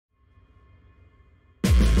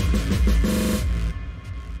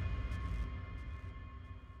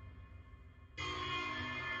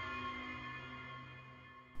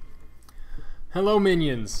Hello,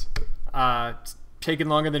 minions. It's taken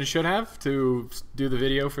longer than it should have to do the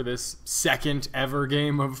video for this second ever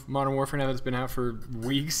game of Modern Warfare now that it's been out for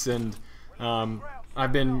weeks, and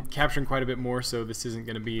I've been capturing quite a bit more, so this isn't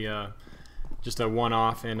going to be just a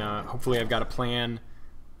one-off, and hopefully I've got a plan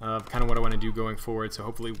of kind of what I want to do going forward, so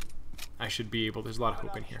hopefully I should be able, there's a lot of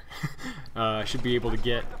hope in here, I should be able to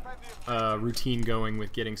get a routine going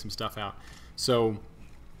with getting some stuff out. So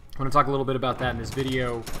I want to talk a little bit about that in this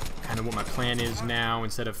video, kind of what my plan is now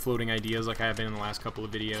instead of floating ideas like I have been in the last couple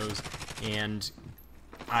of videos. And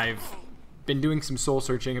I've been doing some soul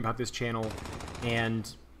searching about this channel, and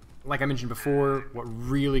like I mentioned before, what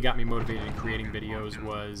really got me motivated in creating videos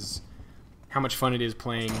was how much fun it is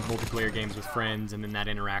playing multiplayer games with friends, and then that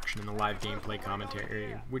interaction and the live gameplay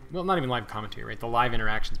commentary. Well, not even live commentary, right? The live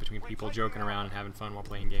interactions between people joking around and having fun while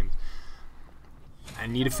playing games. I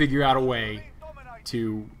need to figure out a way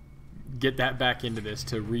to get that back into this,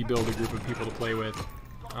 to rebuild a group of people to play with,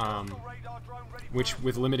 which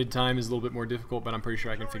with limited time is a little bit more difficult, but I'm pretty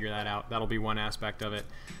sure I can figure that out. That'll be one aspect of it.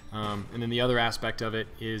 And then the other aspect of it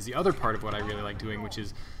is the other part of what I really like doing, which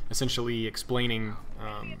is essentially explaining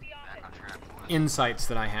insights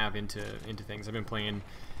that I have into things. I've been playing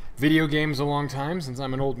video games a long time, since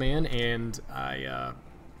I'm an old man, and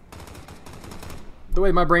the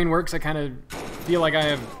way my brain works, I kind of feel like I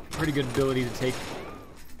have pretty good ability to take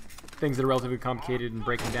things that are relatively complicated and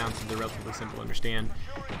break them down so they're relatively simple to understand.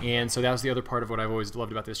 And so that was the other part of what I've always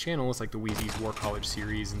loved about this channel. It's like the Wheezy's War College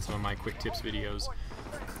series and some of my quick tips videos,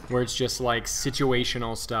 where it's just like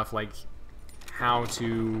situational stuff, like how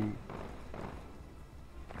to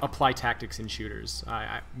apply tactics in shooters.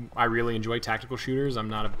 I really enjoy tactical shooters. I'm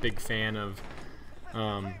not a big fan of,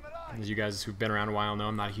 as you guys who've been around a while know,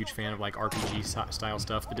 I'm not a huge fan of like RPG style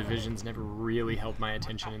stuff. The Division's never really held my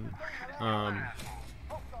attention.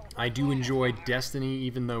 I do enjoy Destiny,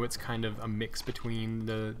 even though it's kind of a mix between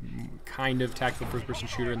the kind of tactical first-person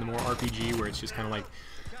shooter and the more RPG, where it's just kind of like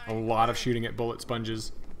a lot of shooting at bullet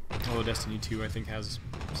sponges. Although Destiny 2, I think, has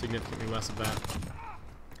significantly less of that.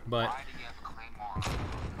 But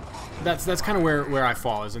that's kind of where I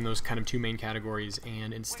fall, is in those kind of two main categories.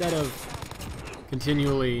 And instead of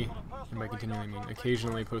continually, and by continually I mean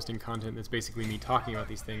occasionally, posting content that's basically me talking about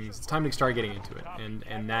these things, it's time to start getting into it.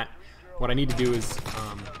 And that, what I need to do is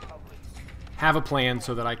have a plan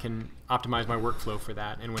so that I can optimize my workflow for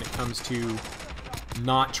that. And when it comes to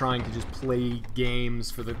not trying to just play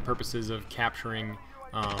games for the purposes of capturing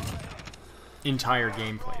entire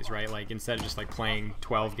gameplays, right? Like instead of just like playing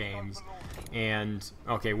 12 games and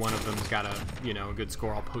okay, one of them's got a good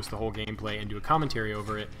score, I'll post the whole gameplay and do a commentary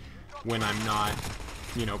over it when I'm not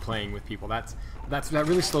playing with people. That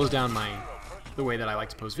really slows down the way that I like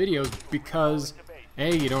to post videos, because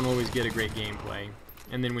A, you don't always get a great gameplay,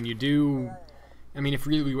 and then when you do, I mean, if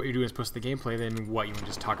really what you're doing is post the gameplay, then what, you want to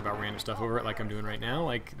just talk about random stuff over it like I'm doing right now?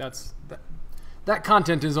 Like, that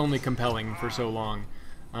content is only compelling for so long,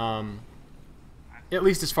 at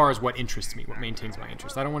least as far as what interests me, what maintains my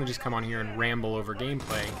interest. I don't want to just come on here and ramble over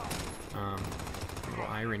gameplay. A little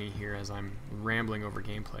irony here as I'm rambling over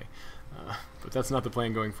gameplay, but that's not the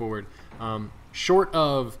plan going forward. Short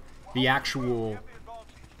of the actual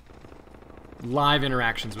live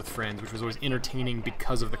interactions with friends, which was always entertaining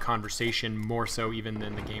because of the conversation more so even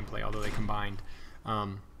than the gameplay, although they combined.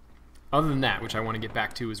 Other than that, which I want to get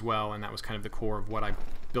back to as well, and that was kind of the core of what I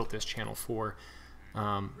built this channel for,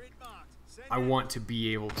 I want to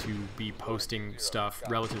be able to be posting stuff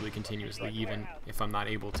relatively continuously, even if I'm not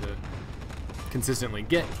able to consistently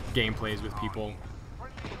get gameplays with people.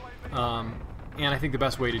 And I think the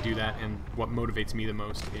best way to do that, and what motivates me the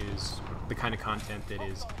most, is the kind of content that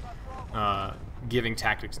is giving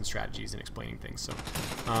tactics and strategies and explaining things. So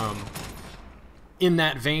in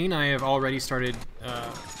that vein, I have already started,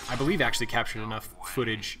 I believe actually captured enough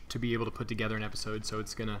footage to be able to put together an episode, so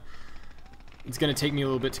it's gonna take me a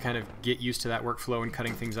little bit to kind of get used to that workflow and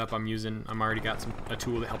cutting things up. I'm already got a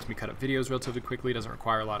tool that helps me cut up videos relatively quickly, doesn't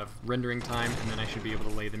require a lot of rendering time, and then I should be able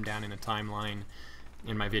to lay them down in a timeline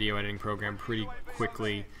in my video editing program pretty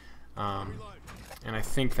quickly. And I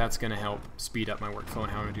think that's going to help speed up my workflow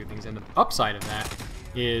and how I'm going to do things. And the upside of that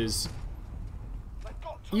is,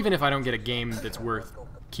 even if I don't get a game that's worth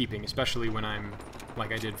keeping, especially when I'm,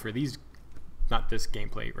 like I did for these, not this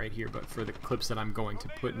gameplay right here, but for the clips that I'm going to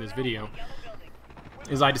put in this video,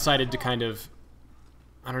 is I decided to kind of,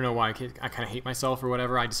 I don't know why, I kind of hate myself or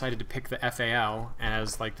whatever, I decided to pick the FAL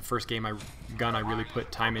as like the first gun I really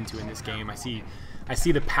put time into in this game. I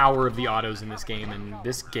see the power of the autos in this game, and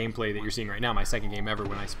this gameplay that you're seeing right now, my second game ever,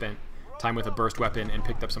 when I spent time with a burst weapon and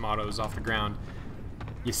picked up some autos off the ground,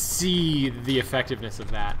 you see the effectiveness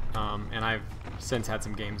of that. And I've since had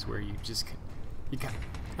some games where you just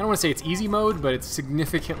I don't want to say it's easy mode, but it's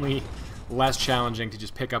significantly less challenging to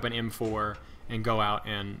just pick up an M4 and go out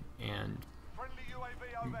and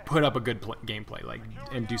put up a good gameplay, like,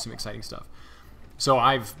 and do some exciting stuff. So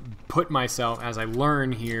I've put myself, as I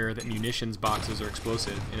learn here that munitions boxes are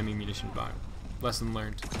explosive, enemy munitions box. Lesson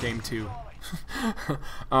learned. Game 2.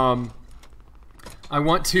 I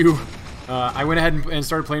want to. I went ahead and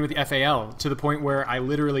started playing with the FAL to the point where I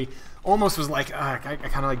literally almost was like, I kind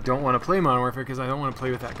of like don't want to play Modern Warfare because I don't want to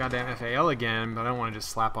play with that goddamn FAL again, but I don't want to just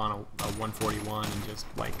slap on a 141 and just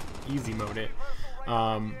like easy mode it.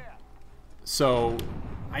 So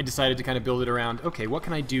I decided to kind of build it around, okay, what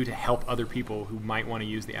can I do to help other people who might want to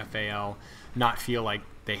use the FAL not feel like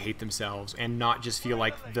they hate themselves and not just feel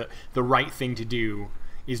like the right thing to do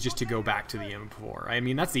is just to go back to the M4. I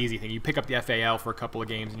mean, that's the easy thing. You pick up the FAL for a couple of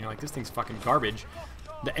games and you're like, this thing's fucking garbage.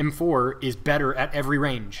 The M4 is better at every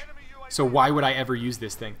range. So why would I ever use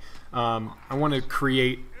this thing? I want to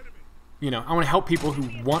create, I want to help people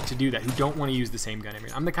who want to do that, who don't want to use the same gun every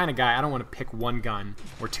day. I'm the kind of guy, I don't want to pick one gun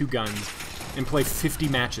or two guns and play 50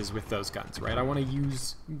 matches with those guns, right? I want to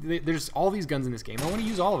use, there's all these guns in this game. I want to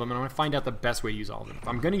use all of them, and I want to find out the best way to use all of them. If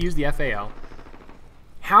I'm going to use the FAL,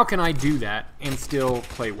 how can I do that and still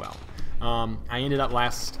play well? I ended up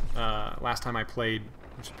last time I played,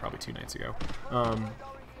 which was probably 2 nights ago,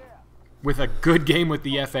 with a good game with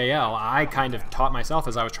the FAL. I kind of taught myself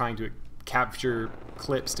as I was trying to capture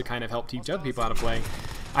clips to kind of help teach other people how to play.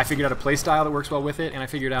 I figured out a play style that works well with it, and I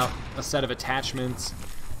figured out a set of attachments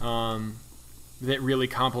that really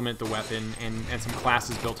complement the weapon and some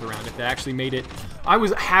classes built around it that actually made it. I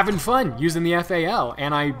was having fun using the FAL,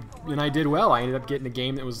 and I did well. I ended up getting a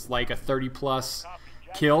game that was like a 30+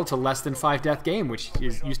 kill to less than 5 death game, which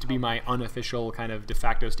used to be my unofficial kind of de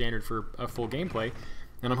facto standard for a full gameplay.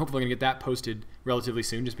 And I'm hopefully going to get that posted relatively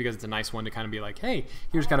soon, just because it's a nice one to kind of be like, hey,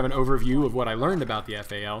 here's kind of an overview of what I learned about the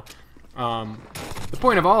FAL. The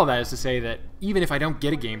point of all of that is to say that even if I don't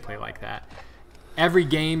get a gameplay like that, every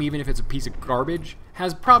game, even if it's a piece of garbage,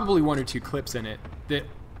 has probably 1 or 2 clips in it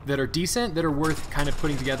that are decent, that are worth kind of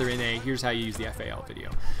putting together in a here's how you use the FAL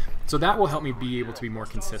video. So that will help me be able to be more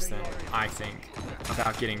consistent, I think,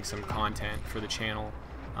 about getting some content for the channel.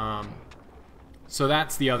 So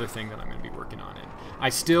that's the other thing that I'm going to be working on. And I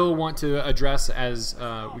still want to address, as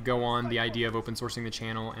we go on, the idea of open sourcing the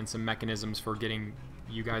channel and some mechanisms for getting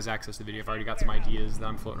you guys access to the video. I've already got some ideas that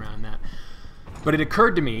I'm floating around in that. But it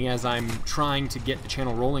occurred to me as I'm trying to get the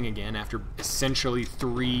channel rolling again after essentially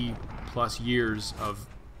 3+ years of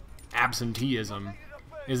absenteeism,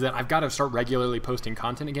 is that I've got to start regularly posting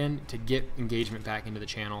content again to get engagement back into the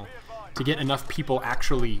channel, to get enough people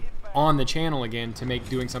actually on the channel again to make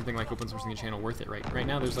doing something like open sourcing the channel worth it. Right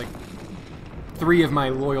now there's like 3 of my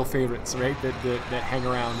loyal favorites, right, that hang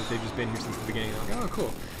around, that they've just been here since the beginning. They're like, oh,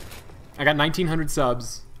 cool. I got 1,900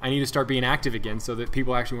 subs. I need to start being active again so that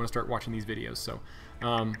people actually want to start watching these videos. So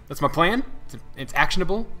that's my plan. It's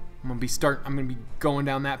actionable. I'm gonna be going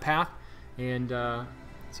down that path, and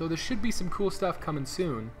so there should be some cool stuff coming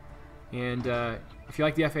soon. And if you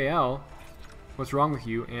like the FAL, what's wrong with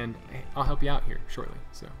you? And I'll help you out here shortly.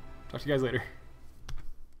 So talk to you guys later.